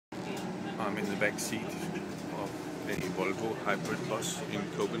I'm in the back seat of a Volvo hybrid bus in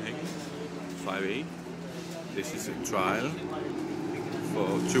Copenhagen, 5A. This is a trial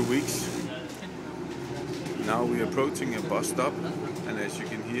for 2 weeks. Now we are approaching a bus stop, and as you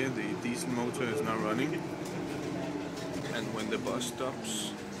can hear, the diesel motor is now running. And when the bus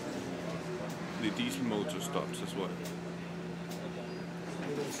stops, the diesel motor stops as well.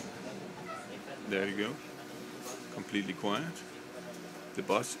 There you go, completely quiet. The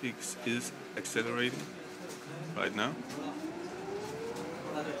bus is accelerating right now.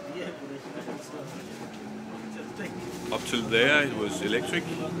 Up till there it was electric,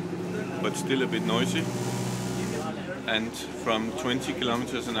 but still a bit noisy. And from 20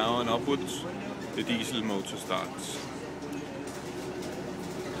 kilometers an hour and upwards, the diesel motor starts.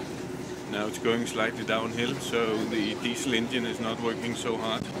 Now it's going slightly downhill, so the diesel engine is not working so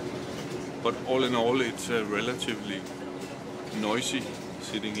hard. But all in all, it's relatively noisy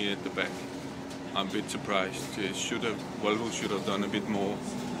sitting here at the back. I'm a bit surprised. Volvo should have done a bit more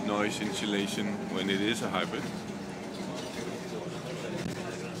noise insulation when it is a hybrid.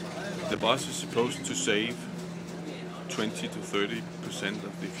 The bus is supposed to save 20 to 30%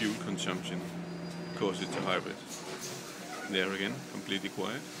 of the fuel consumption because it's a hybrid. There again, completely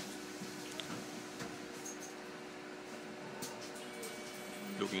quiet.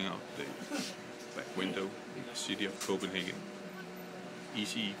 Looking out the back window, city of Copenhagen.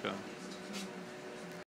 Easyecar.